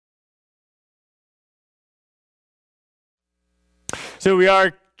So we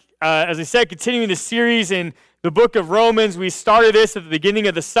are, as I said, continuing the series in the book of Romans. We started this at the beginning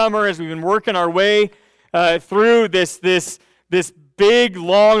of the summer as we've been working our way through this big,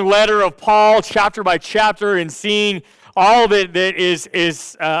 long letter of Paul, chapter by chapter, and seeing all that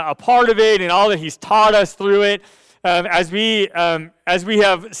is a part of it and all that he's taught us through it. As we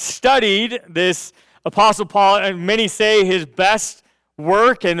have studied this Apostle Paul, and many say his best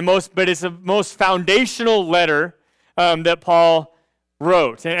work but it's the most foundational letter that Paul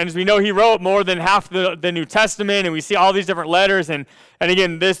wrote. And as we know, he wrote more than half the New Testament, and we see all these different letters. And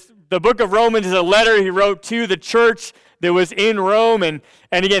again, the book of Romans is a letter he wrote to the church that was in Rome. And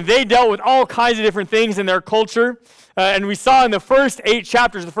again, they dealt with all kinds of different things in their culture. And we saw in the first 8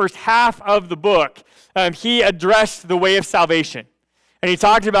 chapters, the first half of the book, he addressed the way of salvation. And he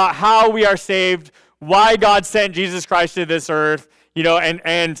talked about how we are saved, why God sent Jesus Christ to this earth,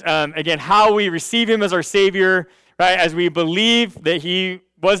 and again, how we receive him as our Savior, right, as we believe that he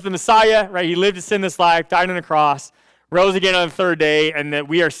was the Messiah, right, he lived a sinless life, died on a cross, rose again on the third day, and that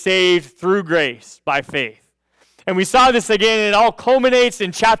we are saved through grace by faith. And we saw this again, and it all culminates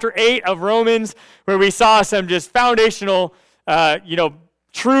in chapter 8 of Romans, where we saw some just foundational,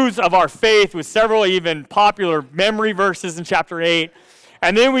 truths of our faith with several even popular memory verses in chapter 8.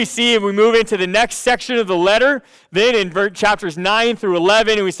 And then we move into the next section of the letter, then in chapters 9 through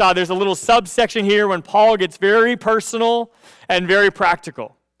 11, and we saw there's a little subsection here when Paul gets very personal and very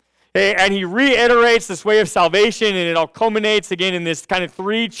practical. Okay? And he reiterates this way of salvation, and it all culminates again in this kind of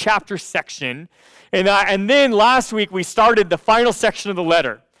 3-chapter section. And then last week we started the final section of the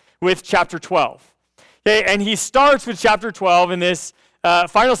letter with chapter 12. Okay? And he starts with chapter 12 in this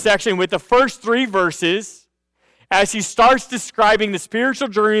final section with the first 3 verses, as he starts describing the spiritual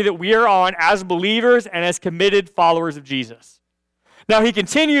journey that we are on as believers and as committed followers of Jesus. Now, he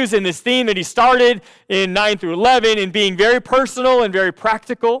continues in this theme that he started in 9 through 11 in being very personal and very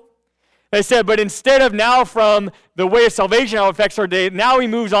practical. I said, but instead of now from the way of salvation, how it affects our day, now he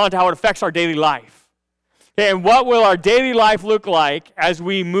moves on to how it affects our daily life. Okay, and what will our daily life look like as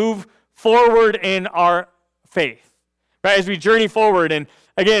we move forward in our faith, right? As we journey forward. And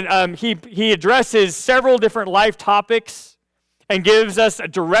again, he addresses several different life topics and gives us a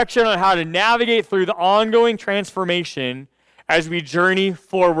direction on how to navigate through the ongoing transformation as we journey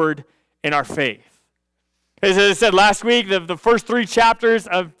forward in our faith. As I said last week, the first 3 chapters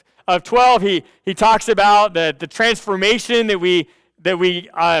of 12, he talks about the transformation that we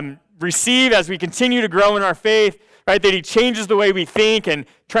receive as we continue to grow in our faith, right? That he changes the way we think and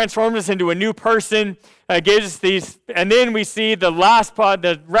transforms us into a new person. Gives us these, and then we see the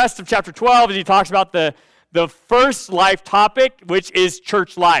rest of chapter 12 as he talks about the first life topic, which is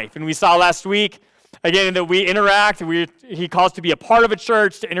church life. And we saw last week, again, that we interact, he calls to be a part of a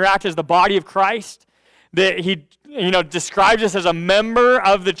church, to interact as the body of Christ. That he describes us as a member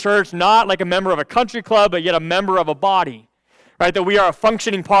of the church, not like a member of a country club, but yet a member of a body. Right? That we are a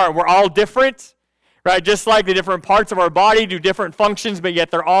functioning part. We're all different, right? Just like the different parts of our body do different functions, but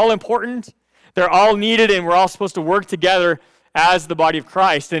yet they're all important. They're all needed, and we're all supposed to work together as the body of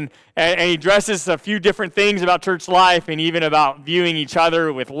Christ. And he addresses a few different things about church life and even about viewing each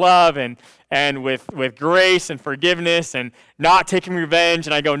other with love and with grace and forgiveness and not taking revenge.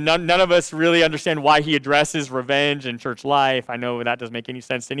 And I go, none of us really understand why he addresses revenge in church life. I know that doesn't make any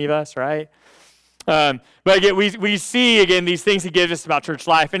sense to any of us, right? But again, we see, again, these things he gives us about church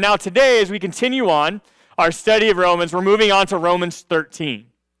life. And now today, as we continue on our study of Romans, we're moving on to Romans 13.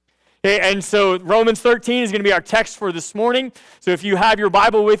 Okay, and so Romans 13 is going to be our text for this morning. So if you have your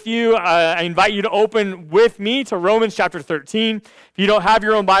Bible with you, I invite you to open with me to Romans chapter 13. If you don't have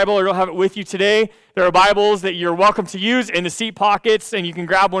your own Bible or don't have it with you today, there are Bibles that you're welcome to use in the seat pockets, and you can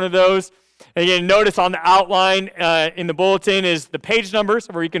grab one of those. And again, notice on the outline in the bulletin is the page numbers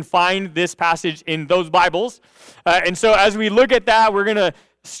where you can find this passage in those Bibles. And so as we look at that, we're going to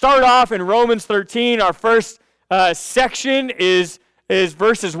start off in Romans 13. Our first section is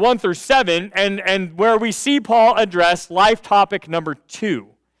verses 1 through 7, and where we see Paul address life topic number 2.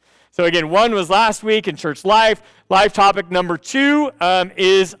 So again, 1 was last week in church life. Life topic number 2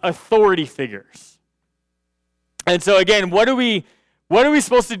 is authority figures. And so again, what are we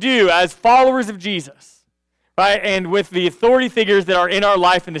supposed to do as followers of Jesus, right? And with the authority figures that are in our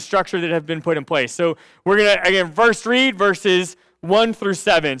life and the structure that have been put in place. So we're going to, again, first read verses 1 through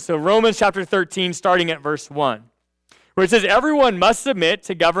 7. So Romans chapter 13, starting at verse 1. Where it says, everyone must submit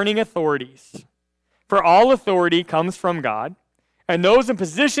to governing authorities, for all authority comes from God, and those in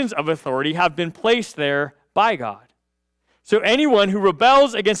positions of authority have been placed there by God. So anyone who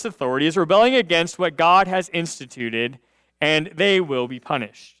rebels against authority is rebelling against what God has instituted, and they will be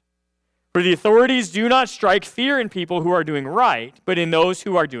punished. For the authorities do not strike fear in people who are doing right, but in those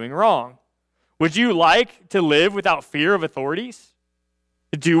who are doing wrong. Would you like to live without fear of authorities?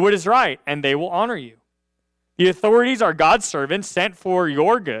 Do what is right, and they will honor you. The authorities are God's servants sent for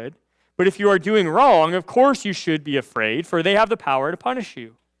your good, but if you are doing wrong, of course you should be afraid, for they have the power to punish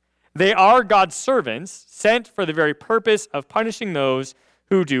you. They are God's servants sent for the very purpose of punishing those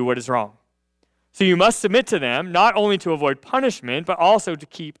who do what is wrong. So you must submit to them, not only to avoid punishment, but also to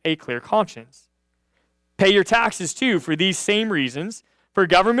keep a clear conscience. Pay your taxes too for these same reasons, for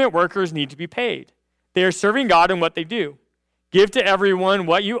government workers need to be paid. They are serving God in what they do. Give to everyone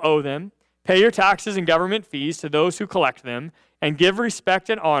what you owe them. Pay your taxes and government fees to those who collect them, and give respect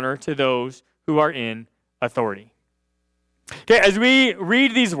and honor to those who are in authority. Okay, as we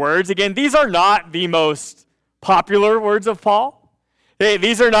read these words, again, these are not the most popular words of Paul.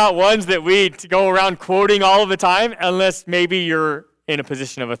 These are not ones that we go around quoting all of the time, unless maybe you're in a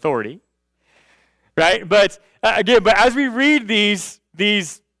position of authority, right? But but as we read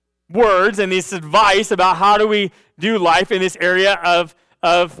these words and this advice about how do we do life in this area of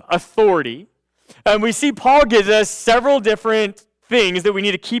authority, we see Paul gives us several different things that we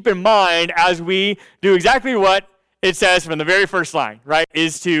need to keep in mind as we do exactly what it says from the very first line, right?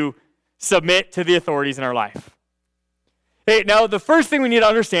 Is to submit to the authorities in our life. Hey, now, the first thing we need to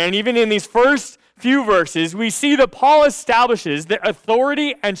understand, even in these first few verses, we see that Paul establishes that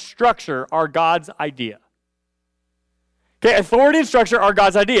authority and structure are God's idea. Okay, authority and structure are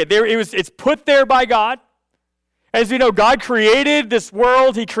God's idea. It's put there by God. As we know, God created this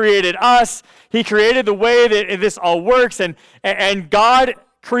world. He created us. He created the way that this all works. And God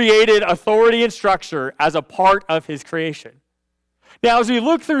created authority and structure as a part of his creation. Now, as we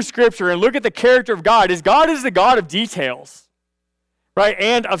look through Scripture and look at the character of God is the God of details, right,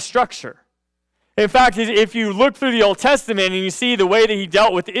 and of structure. In fact, if you look through the Old Testament and you see the way that he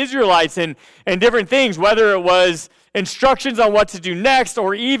dealt with the Israelites and different things, whether it was instructions on what to do next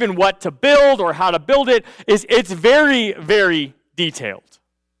or even what to build or how to build it, it's very, very detailed.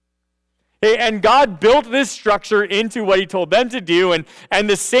 And God built this structure into what he told them to do, and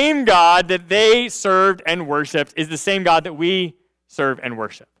the same God that they served and worshiped is the same God that we serve and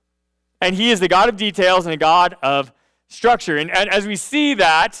worship. And he is the God of details and a God of structure. And as we see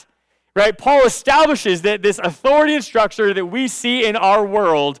that, right, Paul establishes that this authority and structure that we see in our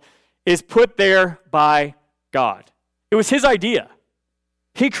world is put there by God. It was his idea.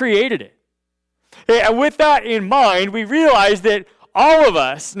 He created it. And with that in mind, we realize that all of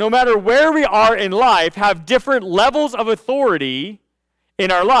us, no matter where we are in life, have different levels of authority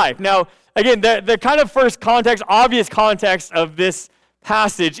in our life. Now, again, the kind of first context, obvious context of this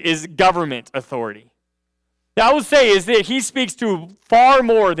passage is government authority. Now, I would say is that he speaks to far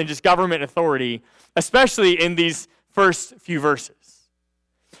more than just government authority, especially in these first few verses.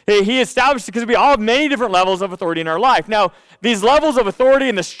 He established, because we all have many different levels of authority in our life. Now, these levels of authority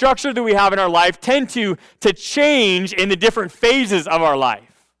and the structure that we have in our life tend to change in the different phases of our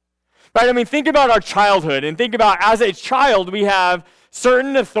life. Right? I mean, think about our childhood and think about as a child, we have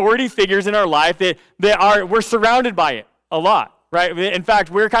certain authority figures in our life we're surrounded by it a lot, right? In fact,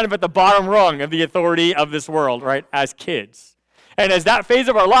 we're kind of at the bottom rung of the authority of this world, right, as kids. And as that phase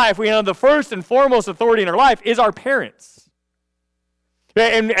of our life, we know the first and foremost authority in our life is our parents.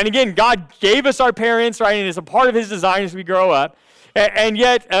 And again, God gave us our parents, right, and it's a part of his design as we grow up. And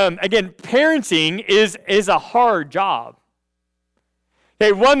yet, again, parenting is a hard job.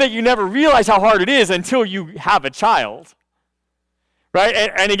 Okay, one that you never realize how hard it is until you have a child. Right?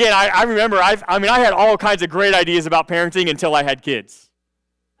 And again, I remember, I had all kinds of great ideas about parenting until I had kids.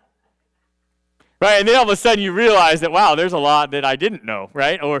 Right? And then all of a sudden you realize that, wow, there's a lot that I didn't know,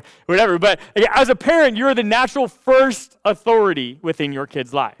 right? Or whatever. But again, as a parent, you're the natural first authority within your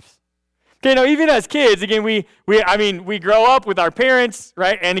kids' lives. Okay, now even as kids, again, we grow up with our parents,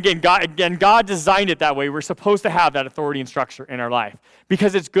 right? And again, God designed it that way. We're supposed to have that authority and structure in our life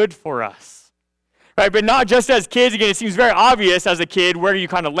because it's good for us. Right, but not just as kids. Again, it seems very obvious as a kid where you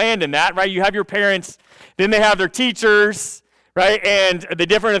kind of land in that, right? You have your parents, then they have their teachers, right? And the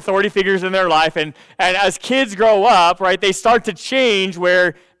different authority figures in their life. And as kids grow up, right, they start to change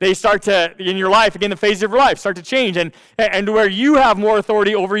where they start to, in your life, again, the phase of your life start to change. And where you have more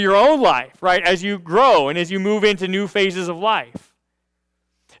authority over your own life, right, as you grow and as you move into new phases of life.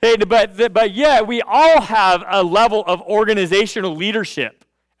 But yet, we all have a level of organizational leadership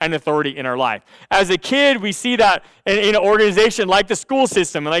and authority in our life. As a kid, we see that in an organization like the school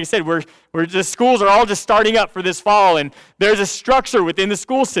system. And like I said, the schools are all just starting up for this fall, and there's a structure within the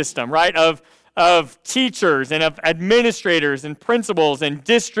school system, right, of teachers and of administrators and principals and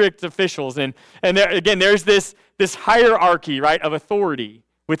district officials. And there's this hierarchy, right, of authority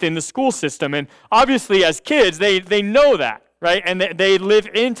within the school system. And obviously, as kids, they know that, right? And they live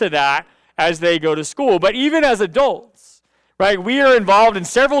into that as they go to school. But even as adults, right, we are involved in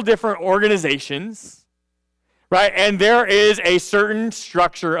several different organizations, right? And there is a certain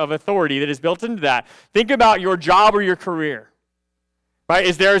structure of authority that is built into that. Think about your job or your career,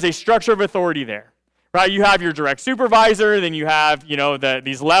 right? There is a structure of authority there, right? You have your direct supervisor, then you have,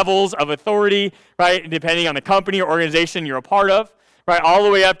 these levels of authority, right? Depending on the company or organization you're a part of, right? All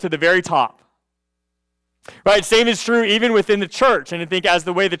the way up to the very top. Right, same is true even within the church. And I think as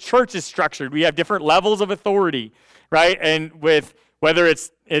the way the church is structured, we have different levels of authority, right? And with whether it's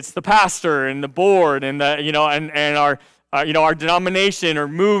the pastor and the board and our denomination or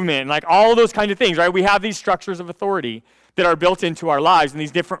movement, and like all of those kinds of things, right? We have these structures of authority that are built into our lives in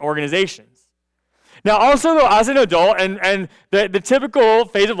these different organizations. Now, also though, as an adult, and the typical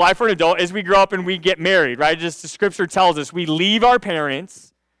phase of life for an adult is we grow up and we get married, right? Just the scripture tells us we leave our parents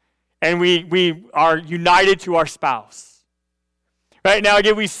and we are united to our spouse. Right? Now,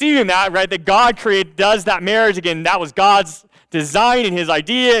 again, we see in that, right, that God does that marriage. Again, that was God's design and his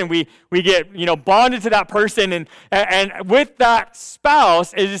idea, and we get, bonded to that person. And with that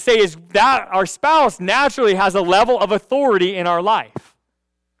spouse, as to say, is that our spouse naturally has a level of authority in our life.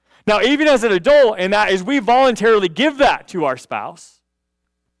 Now, even as an adult, and that is we voluntarily give that to our spouse.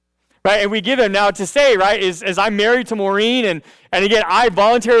 Right, and we give them now to say, right, as I'm married to Maureen, and again, I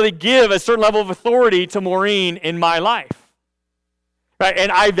voluntarily give a certain level of authority to Maureen in my life. Right,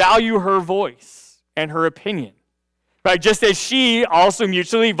 and I value her voice and her opinion. Right, just as she also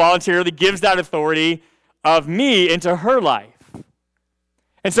mutually, voluntarily gives that authority of me into her life.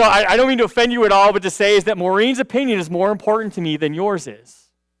 And so I don't mean to offend you at all, but to say is that Maureen's opinion is more important to me than yours is.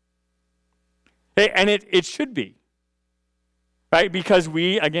 And it should be. Right? Because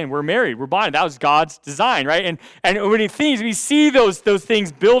we're married, we're bonded. That was God's design, right? And when we see those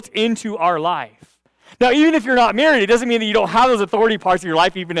things built into our life. Now, even if you're not married, it doesn't mean that you don't have those authority parts of your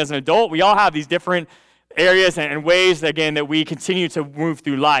life, even as an adult. We all have these different areas and ways, again, that we continue to move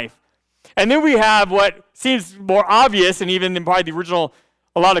through life. And then we have what seems more obvious, and even in probably the original,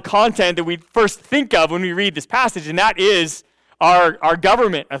 a lot of content that we first think of when we read this passage, and that is our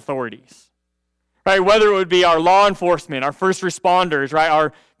government authorities. Right, whether it would be our law enforcement, our first responders, right,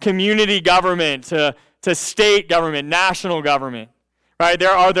 our community government to state government, national government, right?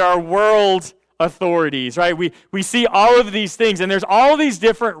 There are world authorities, right? We see all of these things, and there's all of these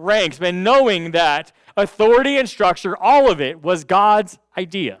different ranks, but knowing that authority and structure, all of it was God's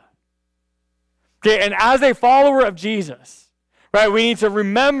idea. Okay, and as a follower of Jesus, right, we need to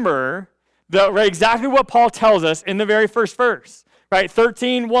remember exactly what Paul tells us in the very first verse. Right,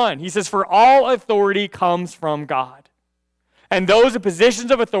 13:1, he says, "For all authority comes from God, and those in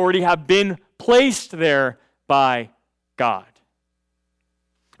positions of authority have been placed there by God."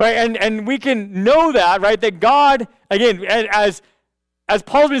 Right, and we can know that, right, that God, again, as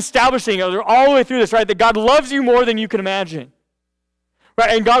Paul's been establishing all the way through this, right, that God loves you more than you can imagine.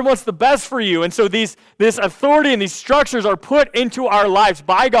 Right, and God wants the best for you, and so this authority and these structures are put into our lives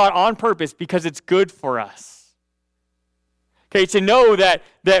by God on purpose because it's good for us. Okay, to know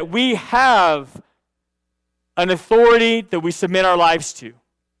that we have an authority that we submit our lives to.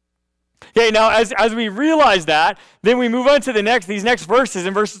 Okay, now as we realize that, then we move on to these next verses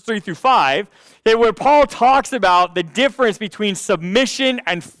in verses 3 through 5, where Paul talks about the difference between submission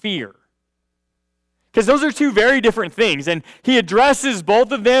and fear. Because those are two very different things, and he addresses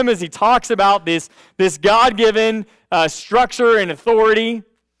both of them as he talks about this God-given structure and authority.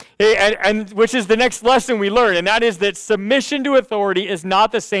 And which is the next lesson we learn, and that is that submission to authority is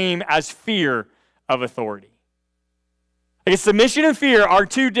not the same as fear of authority. Okay, submission and fear are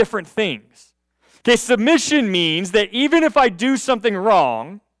two different things. Okay, submission means that even if I do something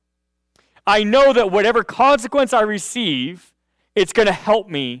wrong, I know that whatever consequence I receive, it's going to help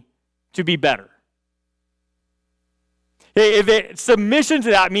me to be better. Submission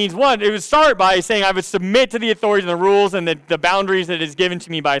to that means, one, it would start by saying I would submit to the authorities and the rules and the boundaries that is given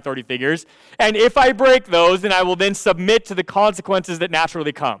to me by authority figures. And if I break those, then I will then submit to the consequences that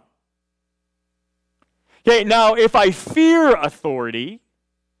naturally come. Okay, now if I fear authority,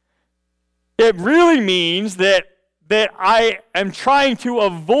 it really means that I am trying to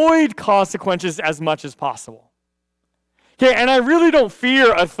avoid consequences as much as possible. Okay, and I really don't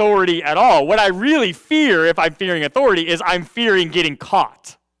fear authority at all. What I really fear, if I'm fearing authority, is I'm fearing getting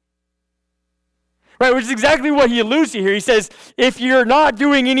caught. Right, which is exactly what he alludes to here. He says, if you're not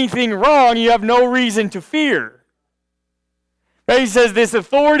doing anything wrong, you have no reason to fear. Right, he says these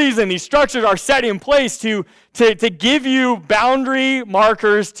authorities and these structures are set in place to give you boundary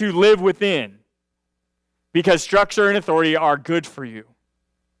markers to live within. Because structure and authority are good for you.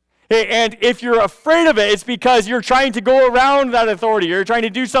 And if you're afraid of it, it's because you're trying to go around that authority. You're trying to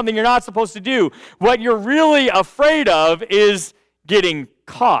do something you're not supposed to do. What you're really afraid of is getting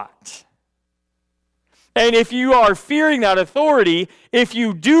caught. And if you are fearing that authority, if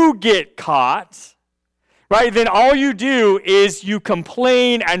you do get caught, right, then all you do is you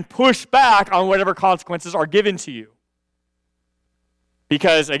complain and push back on whatever consequences are given to you.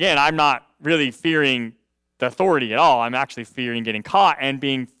 Because, again, I'm not really fearing the authority at all. I'm actually fearing getting caught and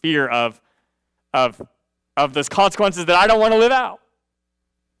being fear of those consequences that I don't want to live out.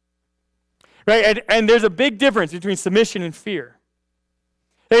 Right? And there's a big difference between submission and fear.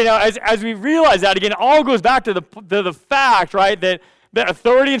 You know, as we realize that, again, it all goes back to the fact, right, that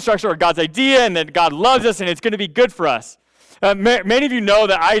authority and structure are God's idea and that God loves us and it's going to be good for us. Many of you know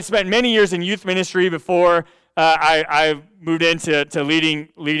that I spent many years in youth ministry before I moved into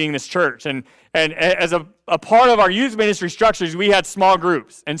leading this church. And as a part of our youth ministry structures, we had small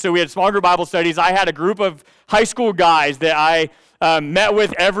groups. And so we had small group Bible studies. I had a group of high school guys that I met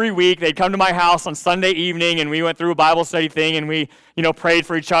with every week. They'd come to my house on Sunday evening, and we went through a Bible study thing, and we, prayed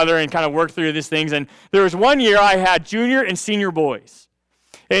for each other and kind of worked through these things. And there was one year I had junior and senior boys.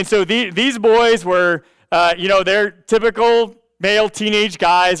 And so these boys were, they're typical male teenage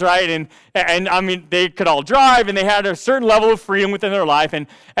guys, right? And I mean, they could all drive, and they had a certain level of freedom within their life. And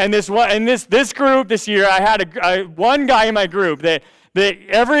this group this year, I had one guy in my group that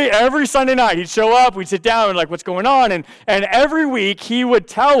every Sunday night he'd show up, we'd sit down and like, what's going on? And every week he would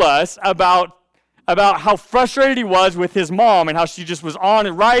tell us about how frustrated he was with his mom and how she just was on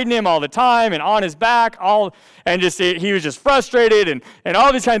and riding him all the time and on his back, he was just frustrated and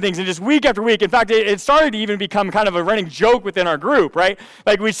all these kind of things, and just week after week. In fact, it started to even become kind of a running joke within our group, right?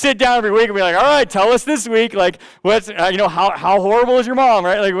 Like we'd sit down every week and be like, all right, tell us this week, like what's, how horrible is your mom,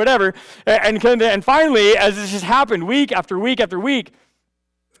 right? Like whatever. And finally, as this just happened week after week after week,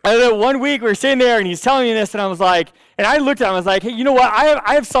 and then one week we were sitting there and he's telling me this, and I was like, and I looked at him, I was like, hey, you know what?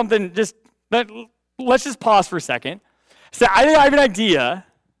 I have something let's just pause for a second. So I think I have an idea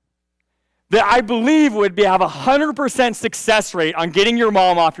that I believe would have 100% success rate on getting your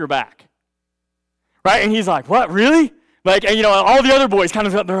mom off your back. Right? And he's like, what, really? Like, and all the other boys kind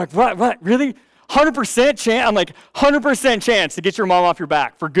of, they're like, what, really? 100% chance? I'm like, 100% chance to get your mom off your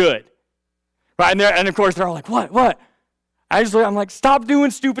back for good. Right? And of course, they're all like, what? I'm like, stop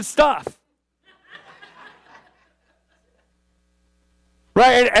doing stupid stuff.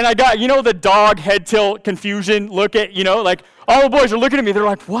 Right, and I got, the dog head tilt confusion look at, like all the boys are looking at me. They're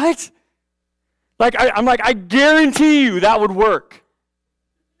like, what? Like, I'm like, I guarantee you that would work.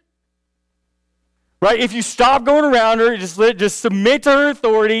 Right, if you stop going around her, just submit to her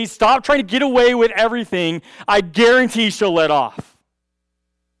authority, stop trying to get away with everything, I guarantee she'll let off.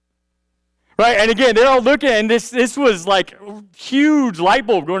 Right, and again, they're all looking, and this was like huge light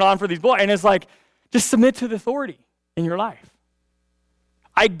bulb going on for these boys, and it's like, just submit to the authority in your life.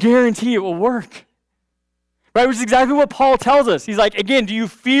 I guarantee it will work. Right? Which is exactly what Paul tells us. He's like, again, do you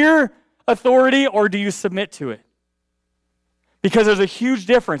fear authority or do you submit to it? Because there's a huge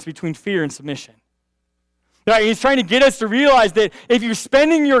difference between fear and submission. Right? He's trying to get us to realize that if you're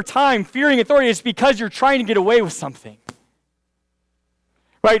spending your time fearing authority, it's because you're trying to get away with something.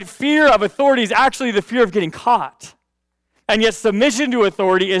 Right? Fear of authority is actually the fear of getting caught. And yet submission to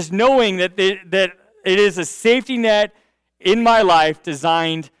authority is knowing that it is a safety net in my life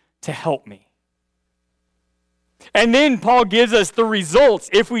designed to help me. And then Paul gives us the results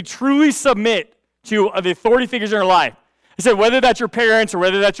if we truly submit to the authority figures in our life. He said, whether that's your parents or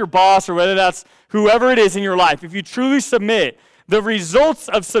whether that's your boss or whether that's whoever it is in your life, if you truly submit, the results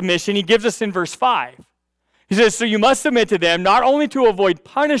of submission he gives us in verse 5. He says, so you must submit to them not only to avoid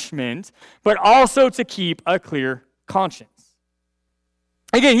punishment, but also to keep a clear conscience.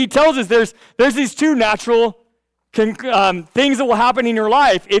 Again, he tells us there's these two natural things that will happen in your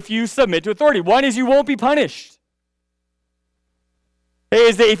life if you submit to authority. One is you won't be punished.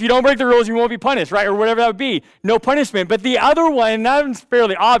 Is that if you don't break the rules, you won't be punished, right? Or whatever that would be. No punishment. But the other one, and that one's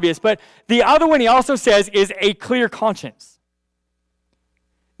fairly obvious, but the other one he also says is a clear conscience.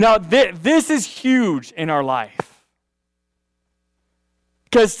 Now, this is huge in our life.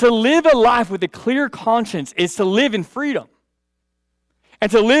 Because to live a life with a clear conscience is to live in freedom. And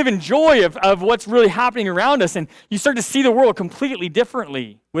to live in joy of what's really happening around us. And you start to see the world completely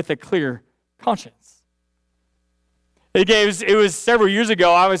differently with a clear conscience. Again, it was several years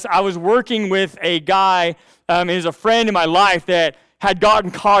ago. I was working with a guy, he was a friend in my life that had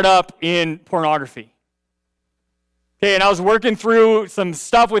gotten caught up in pornography. Okay, and I was working through some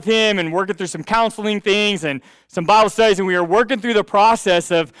stuff with him and working through some counseling things and some Bible studies, and we were working through the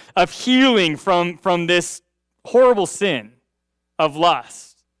process of healing from this horrible sin of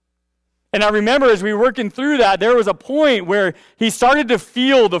lust. And I remember as we were working through that, there was a point where he started to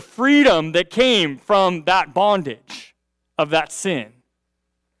feel the freedom that came from that bondage of that sin.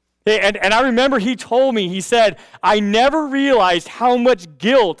 And I remember he told me, he said, I never realized how much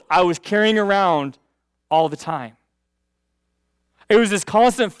guilt I was carrying around all the time. It was this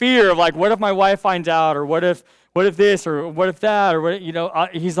constant fear of like, what if my wife finds out, or what if this, or what if that, or what,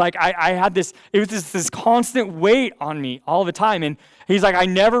 he's like, I had this, it was this constant weight on me all the time. And he's like, I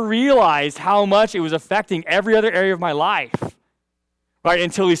never realized how much it was affecting every other area of my life, right?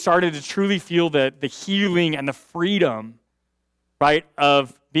 Until he started to truly feel the healing and the freedom, right,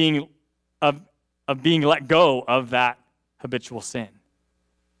 of being let go of that habitual sin.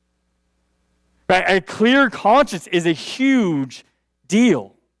 Right? A clear conscience is a huge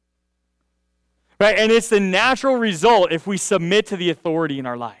deal. Right? And it's the natural result if we submit to the authority in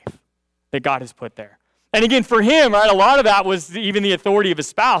our life that God has put there. And again, for him, right, a lot of that was even the authority of his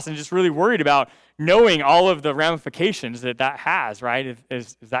spouse, and just really worried about knowing all of the ramifications that has, right,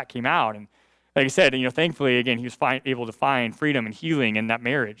 as that came out. And like I said, thankfully, again, he was able to find freedom and healing in that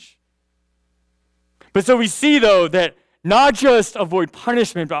marriage. But so we see, though, that not just avoid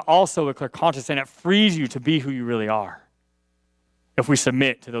punishment, but also a clear conscience, and it frees you to be who you really are if we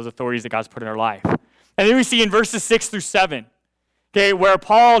submit to those authorities that God's put in our life. And then we see in verses 6 through 7, okay, where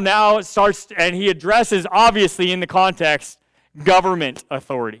Paul now starts, and he addresses, obviously in the context, government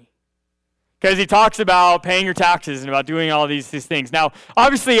authority. Because he talks about paying your taxes and about doing all these things. Now,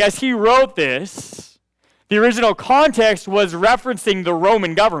 obviously, as he wrote this, the original context was referencing the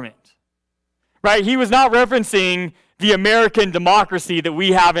Roman government. Right? He was not referencing the American democracy that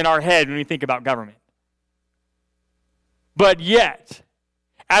we have in our head when we think about government. But yet,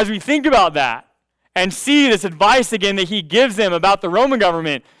 as we think about that and see this advice again that he gives them about the Roman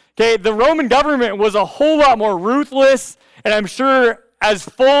government, okay, the Roman government was a whole lot more ruthless, and I'm sure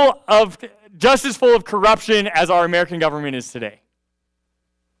just as full of corruption as our American government is today.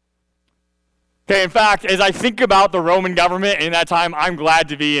 Okay, in fact, as I think about the Roman government in that time, I'm glad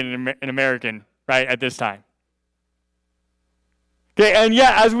to be an American, right, at this time. Okay, and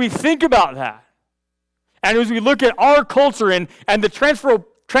yet, as we think about that, and as we look at our culture and the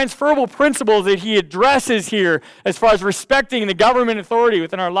transferable principles that he addresses here as far as respecting the government authority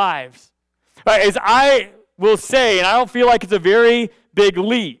within our lives, right, as I will say, and I don't feel like it's a very big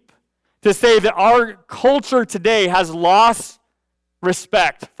leap to say that our culture today has lost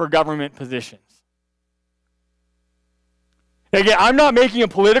respect for government positions. Again, I'm not making a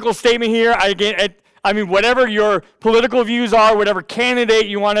political statement here. Whatever your political views are, whatever candidate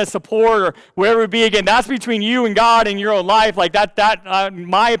you want to support, or whatever it be, again, that's between you and God in your own life. Like that,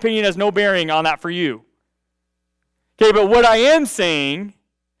 my opinion has no bearing on that for you. Okay, but what I am saying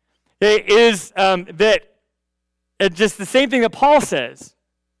is that just the same thing that Paul says,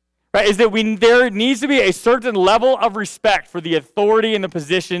 right, is that there needs to be a certain level of respect for the authority and the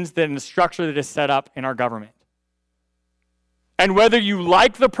positions and the structure that is set up in our government. And whether you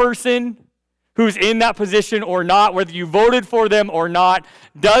like the person who's in that position or not, whether you voted for them or not,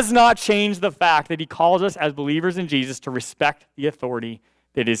 does not change the fact that he calls us as believers in Jesus to respect the authority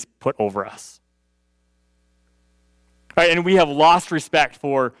that is put over us. Right? And we have lost respect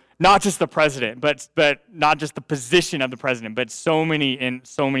for not just the president, but not just the position of the president, but so many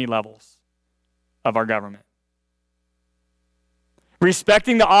levels of our government.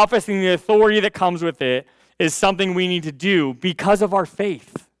 Respecting the office and the authority that comes with it is something we need to do because of our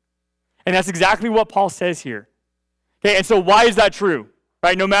faith. And that's exactly what Paul says here. Okay, and so why is that true?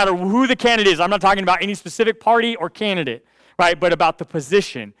 Right? No matter who the candidate is, I'm not talking about any specific party or candidate, right? But about the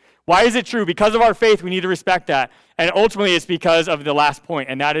position. Why is it true? Because of our faith, we need to respect that. And ultimately, it's because of the last point,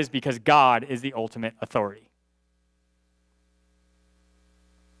 and that is because God is the ultimate authority.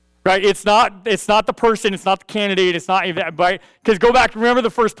 Right? It's not the person, it's not the candidate, it's not even, right? Because go back, remember the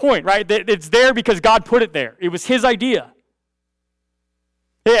first point, right? It's there because God put it there. It was his idea.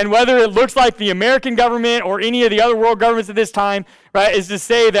 And whether it looks like the American government or any of the other world governments at this time, right, is to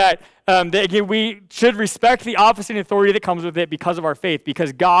say that again, we should respect the office and authority that comes with it because of our faith,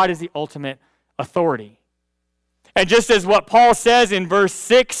 because God is the ultimate authority. And just as what Paul says in verse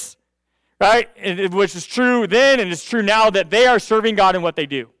 6, right, which is true then and it's true now, that they are serving God in what they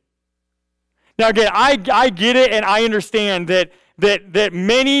do. Now again, I get it and I understand that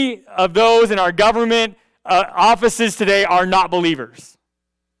many of those in our government offices today are not believers.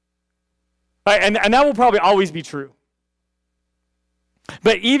 Right? And that will probably always be true.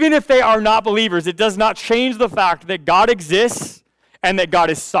 But even if they are not believers, it does not change the fact that God exists and that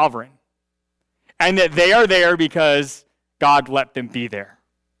God is sovereign. And that they are there because God let them be there.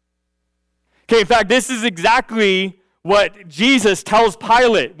 Okay, in fact, this is exactly what Jesus tells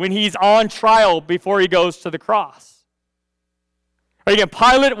Pilate when he's on trial before he goes to the cross. Right, again,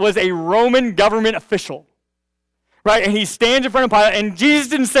 Pilate was a Roman government official. Right, and he stands in front of Pilate, and Jesus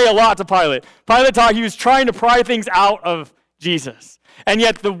didn't say a lot to Pilate. Pilate thought he was trying to pry things out of Jesus. And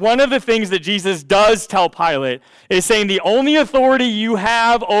yet, one of the things that Jesus does tell Pilate is saying, the only authority you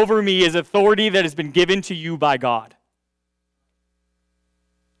have over me is authority that has been given to you by God.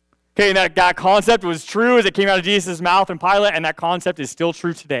 Okay, and that concept was true as it came out of Jesus' mouth and Pilate, and that concept is still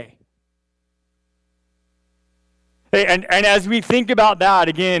true today. And as we think about that,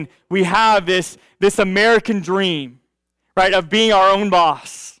 again, we have this American dream, right, of being our own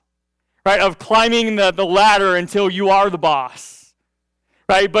boss, right, of climbing the ladder until you are the boss,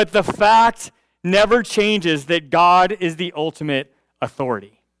 right? But the fact never changes that God is the ultimate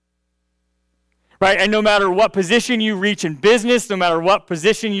authority, right? And no matter what position you reach in business, no matter what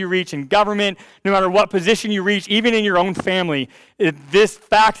position you reach in government, no matter what position you reach, even in your own family, this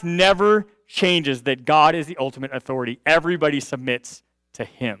fact never changes that God is the ultimate authority. Everybody submits to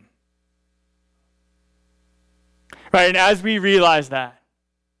him. Right, and as we realize that,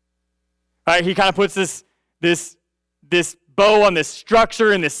 right, he kind of puts this bow on this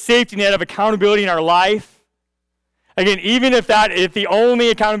structure and this safety net of accountability in our life. Again, even if the only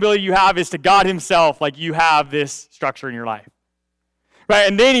accountability you have is to God himself, like you have this structure in your life. Right,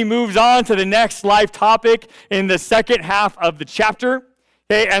 and then he moves on to the next life topic in the second half of the chapter.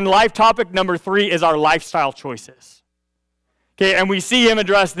 Okay, and life topic number 3 is our lifestyle choices. Okay, and we see him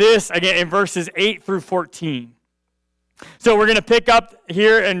address this again in verses 8 through 14. So we're going to pick up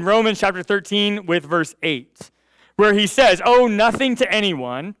here in Romans chapter 13 with verse 8, where he says, "Owe nothing to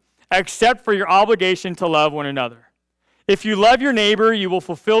anyone except for your obligation to love one another. If you love your neighbor, you will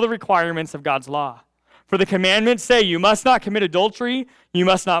fulfill the requirements of God's law. For the commandments say, you must not commit adultery, you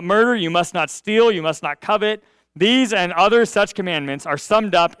must not murder, you must not steal, you must not covet. These and other such commandments are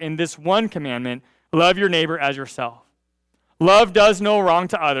summed up in this one commandment, love your neighbor as yourself. Love does no wrong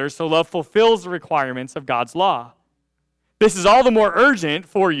to others, so love fulfills the requirements of God's law. This is all the more urgent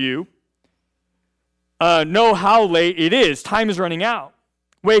for you. Know how late it is. Time is running out.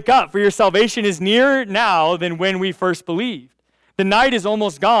 Wake up, for your salvation is nearer now than when we first believed. The night is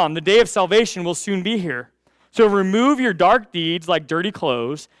almost gone. The day of salvation will soon be here. So remove your dark deeds like dirty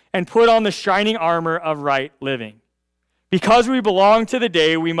clothes and put on the shining armor of right living. Because we belong to the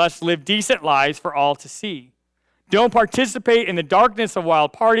day, we must live decent lives for all to see. Don't participate in the darkness of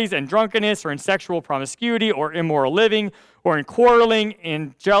wild parties and drunkenness or in sexual promiscuity or immoral living or in quarreling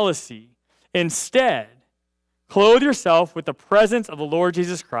and jealousy. Instead, clothe yourself with the presence of the Lord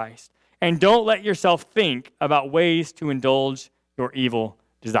Jesus Christ and don't let yourself think about ways to indulge your evil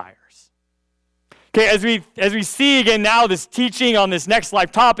desires." Okay, as we see again now this teaching on this next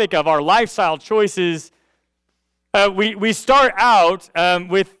life topic of our lifestyle choices, we start out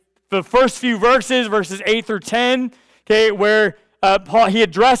with the first few verses, verses 8 through 10, okay, where he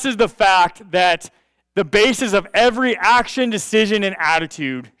addresses the fact that the basis of every action, decision, and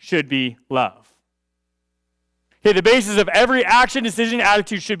attitude should be love. Okay, the basis of every action, decision, and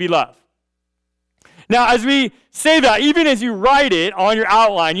attitude should be love. Now, as we say that, even as you write it on your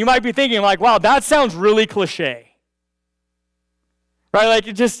outline, you might be thinking like, wow, that sounds really cliche. Right? Like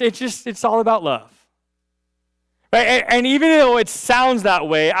it's all about love. Right? And even though it sounds that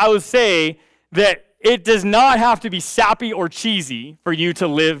way, I would say that it does not have to be sappy or cheesy for you to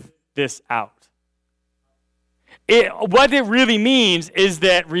live this out. What it really means is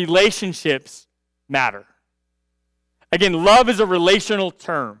that relationships matter. Again, love is a relational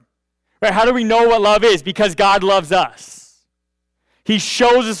term. Right? How do we know what love is? Because God loves us. He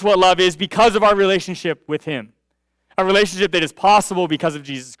shows us what love is because of our relationship with him. A relationship that is possible because of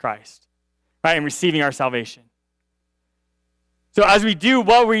Jesus Christ, right? And receiving our salvation. So as we do,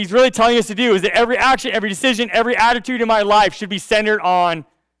 what he's really telling us to do is that every action, every decision, every attitude in my life should be centered on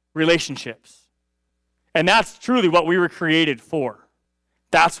relationships. And that's truly what we were created for.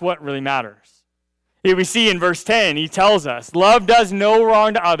 That's what really matters. Here we see in verse 10, he tells us, love does no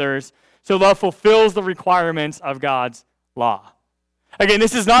wrong to others, so love fulfills the requirements of God's law. Again,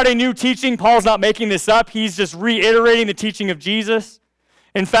 this is not a new teaching. Paul's not making this up. He's just reiterating the teaching of Jesus.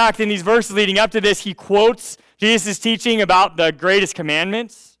 In fact, in these verses leading up to this, he quotes Jesus' teaching about the greatest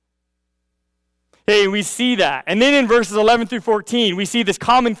commandments. Hey, we see that. And then in verses 11 through 14, we see this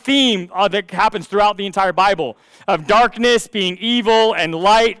common theme that happens throughout the entire Bible of darkness being evil and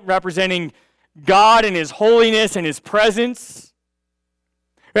light representing God and his holiness and his presence.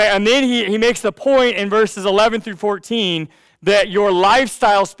 Right, and then he makes the point in verses 11 through 14 that your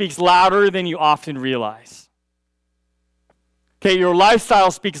lifestyle speaks louder than you often realize. Okay, your lifestyle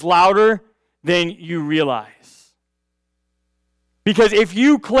speaks louder than you realize. Because if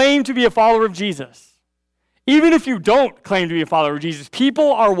you claim to be a follower of Jesus, even if you don't claim to be a follower of Jesus,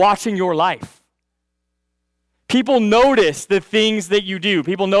 people are watching your life. People notice the things that you do.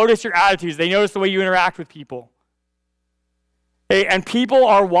 People notice your attitudes. They notice the way you interact with people. Okay? And people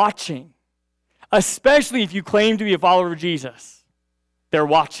are watching, especially if you claim to be a follower of Jesus. They're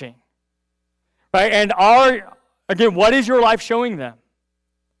watching. Right? And again, what is your life showing them?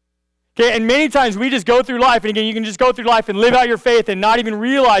 Okay, and many times we just go through life, and again, you can just go through life and live out your faith and not even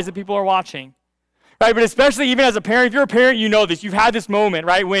realize that people are watching. Right? But especially even as a parent, if you're a parent, you know this. You've had this moment,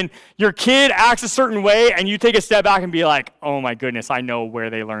 right, when your kid acts a certain way and you take a step back and be like, oh my goodness, I know where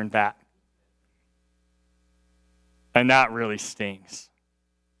they learned that. And that really stings.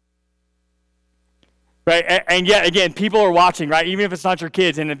 Right? And yet, again, people are watching, right? Even if it's not your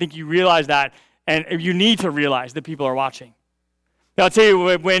kids, and I think you realize that, and you need to realize that people are watching. Now, I'll tell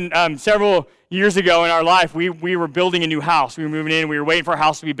you, when several years ago in our life, we were building a new house. We were moving in, we were waiting for a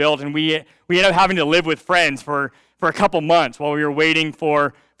house to be built, and we ended up having to live with friends for a couple months while we were waiting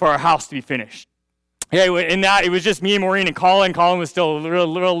for our house to be finished. Yeah, in that, it was just me and Maureen and Colin. Colin was still a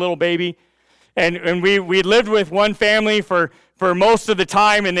little baby. And we lived with one family for most of the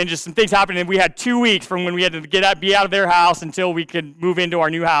time, and then just some things happened, and we had 2 weeks from when we had to be out of their house until we could move into our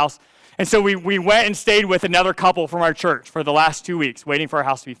new house. And so we went and stayed with another couple from our church for the last 2 weeks, waiting for our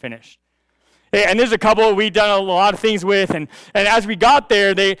house to be finished. And there's a couple we'd done a lot of things with, and as we got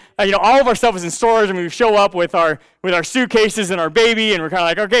there, all of our stuff was in storage, and we would show up with our suitcases and our baby, and we're kind of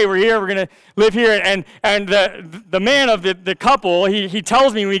like, okay, we're here, we're gonna live here. And the man of the couple, he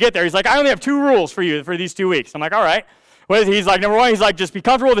tells me when we get there, he's like, I only have 2 rules for you for these 2 weeks. I'm like, all right. He's like, number 1, he's like, just be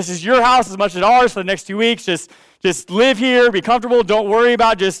comfortable. This is your house as much as ours for the next 2 weeks. Just live here, be comfortable. Don't worry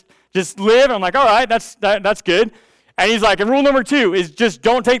about just live. I'm like, all right, that's good. And he's like, and rule number 2 is just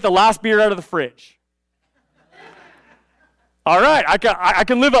don't take the last beer out of the fridge. All right, I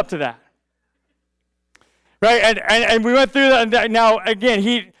can live up to that. Right, and we went through that. Now,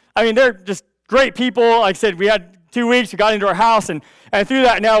 again, they're just great people. Like I said, we had 2 weeks, we got into our house, and through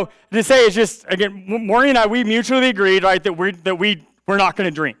that, now, to say it's just, again, Maureen and I, we mutually agreed, right, that we're not going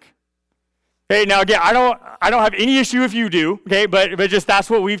to drink. Okay, now, again, I don't have any issue if you do, okay, but just that's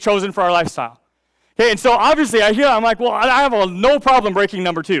what we've chosen for our lifestyle. Okay, and so obviously I'm like, well, I have no problem breaking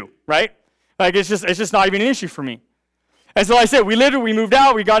number 2, right? Like, it's just not even an issue for me. And so like I said, we moved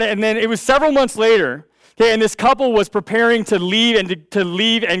out, we got it, and then it was several months later, okay, and this couple was preparing to leave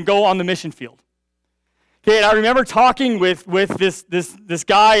and go on the mission field. Okay, and I remember talking with this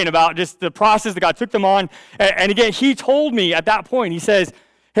guy and about just the process that God took them on, and again, he told me at that point, he says,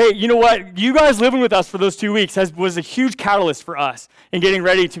 hey, you know what? You guys living with us for those 2 weeks was a huge catalyst for us in getting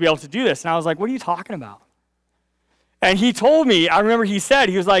ready to be able to do this. And I was like, what are you talking about? And he told me, I remember he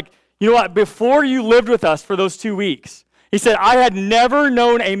was like, you know what? Before you lived with us for those 2 weeks, he said, I had never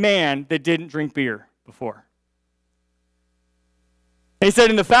known a man that didn't drink beer before. And he said,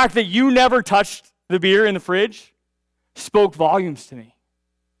 and the fact that you never touched the beer in the fridge spoke volumes to me.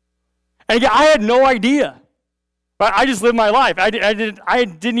 And again, I had no idea. But I just lived my life. I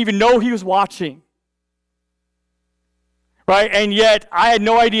didn't even know he was watching. Right? And yet, I had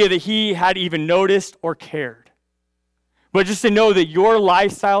no idea that he had even noticed or cared. But just to know that your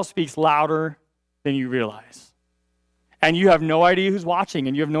lifestyle speaks louder than you realize. And you have no idea who's watching,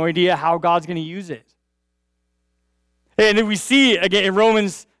 and you have no idea how God's going to use it. And then we see, again, in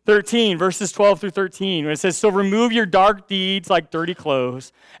Romans 13, verses 12 through 13, when it says, so remove your dark deeds like dirty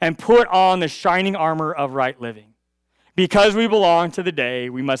clothes, and put on the shining armor of right living. Because we belong to the day,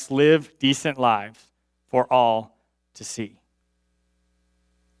 we must live decent lives for all to see.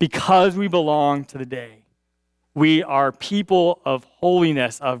 Because we belong to the day, we are people of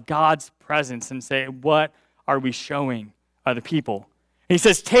holiness, of God's presence, and say, what are we showing other people? And he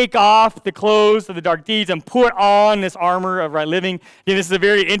says, take off the clothes of the dark deeds and put on this armor of right living. Again, this is a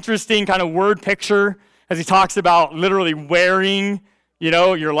very interesting kind of word picture as he talks about literally wearing,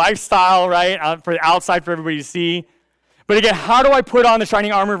 your lifestyle, right, for the outside for everybody to see. But again, how do I put on the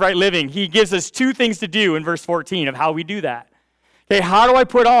shining armor of right living? He gives us 2 things to do in verse 14 of how we do that. Okay, how do I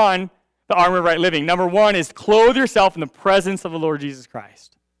put on the armor of right living? Number 1 is clothe yourself in the presence of the Lord Jesus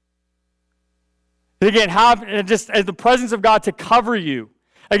Christ. And again, have just as the presence of God to cover you.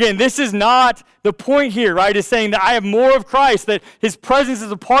 Again, this is not the point here, right? Is saying that I have more of Christ, that his presence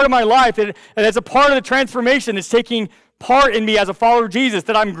is a part of my life, and it's a part of the transformation that's taking part in me as a follower of Jesus,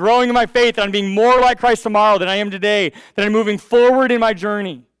 that I'm growing in my faith, that I'm being more like Christ tomorrow than I am today, that I'm moving forward in my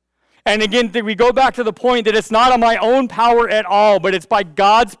journey. And again, we go back to the point that it's not on my own power at all, but it's by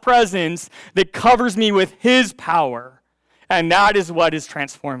God's presence that covers me with his power. And that is what is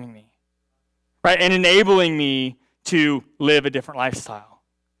transforming me, right? And enabling me to live a different lifestyle.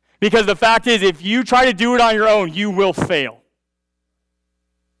 Because the fact is, if you try to do it on your own, you will fail.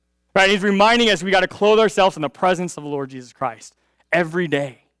 Right? He's reminding us we got to clothe ourselves in the presence of the Lord Jesus Christ every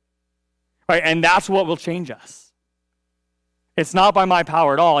day. Right? And that's what will change us. It's not by my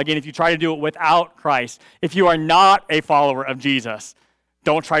power at all. Again, if you try to do it without Christ, if you are not a follower of Jesus,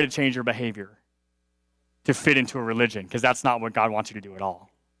 don't try to change your behavior to fit into a religion, because that's not what God wants you to do at all.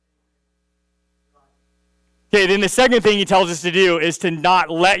 Okay, then the second thing he tells us to do is to not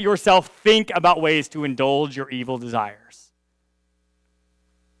let yourself think about ways to indulge your evil desires.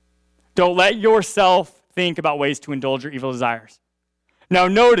 Don't let yourself think about ways to indulge your evil desires. Now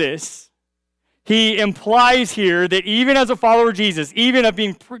notice, he implies here that even as a follower of Jesus, even of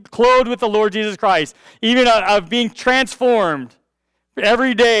being clothed with the Lord Jesus Christ, even of being transformed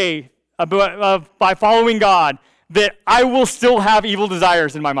every day by following God, that I will still have evil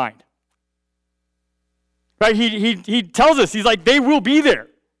desires in my mind. Right? He tells us, he's like, they will be there.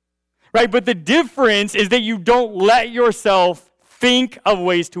 Right? But the difference is that you don't let yourself think of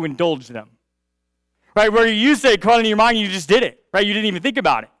ways to indulge them. Right? Where you used to caught in your mind, you just did it. Right? You didn't even think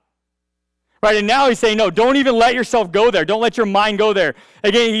about it. Right? And now he's saying, no, don't even let yourself go there. Don't let your mind go there.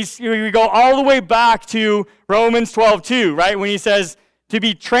 Again, we go all the way back to Romans 12:2, right? When he says to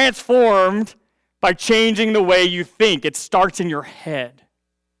be transformed by changing the way you think. It starts in your head.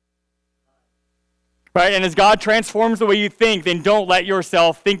 Right? And as God transforms the way you think, then don't let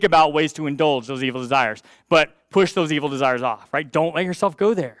yourself think about ways to indulge those evil desires, but push those evil desires off, right? Don't let yourself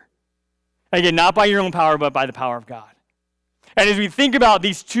go there. Again, not by your own power, but by the power of God. And as we think about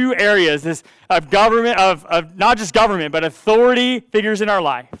these two areas, this of government, of not just government, but authority figures in our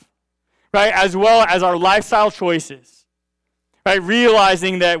life, right? As well as our lifestyle choices, right?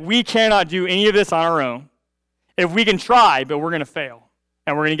 Realizing that we cannot do any of this on our own. If we can try, but we're going to fail,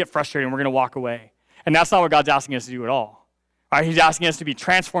 and we're going to get frustrated, and we're going to walk away. And that's not what God's asking us to do at all. Right? He's asking us to be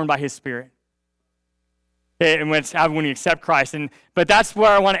transformed by his Spirit. And when we accept Christ. But that's where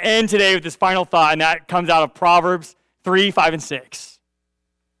I want to end today with this final thought, and that comes out of Proverbs 3, 5, and 6.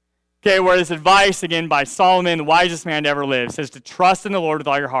 Okay, where this advice, again, by Solomon, the wisest man to ever live, says to trust in the Lord with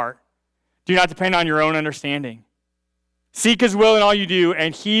all your heart. Do not depend on your own understanding. Seek his will in all you do,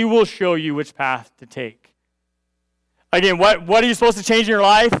 and he will show you which path to take. Again, what are you supposed to change in your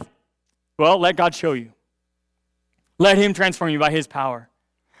life? Well, let God show you. Let him transform you by his power.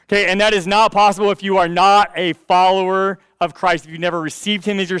 Okay, and that is not possible if you are not a follower of Christ. If you've never received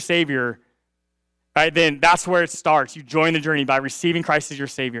him as your Savior, right, then that's where it starts. You join the journey by receiving Christ as your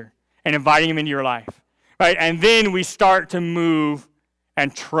Savior and inviting him into your life. Right, and then we start to move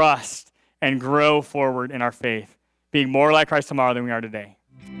and trust and grow forward in our faith, being more like Christ tomorrow than we are today.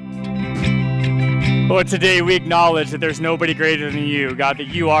 Lord, today we acknowledge that there's nobody greater than you, God, that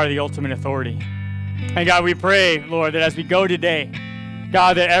you are the ultimate authority. And God, we pray, Lord, that as we go today,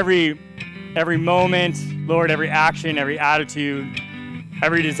 God, that every moment, Lord, every action, every attitude,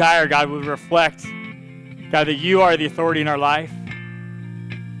 every desire, God, would reflect, God, that you are the authority in our life.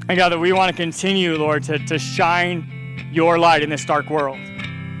 And God, that we want to continue, Lord, to shine your light in this dark world.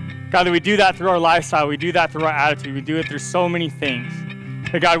 God, that we do that through our lifestyle, we do that through our attitude, we do it through so many things.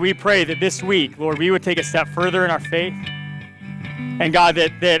 But God, we pray that this week, Lord, we would take a step further in our faith. And God,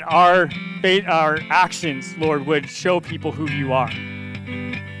 that our faith, our actions, Lord, would show people who you are.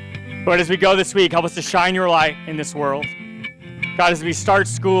 Lord, as we go this week, help us to shine your light in this world. God, as we start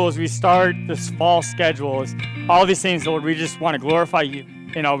school, as we start this fall schedule, as all these things, Lord, we just want to glorify you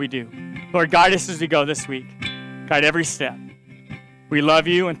in all we do. Lord, guide us as we go this week. Guide every step. We love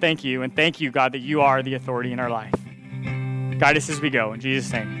you, and thank you, God, that you are the authority in our life. Guide us as we go. In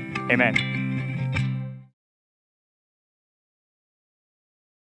Jesus' name, amen.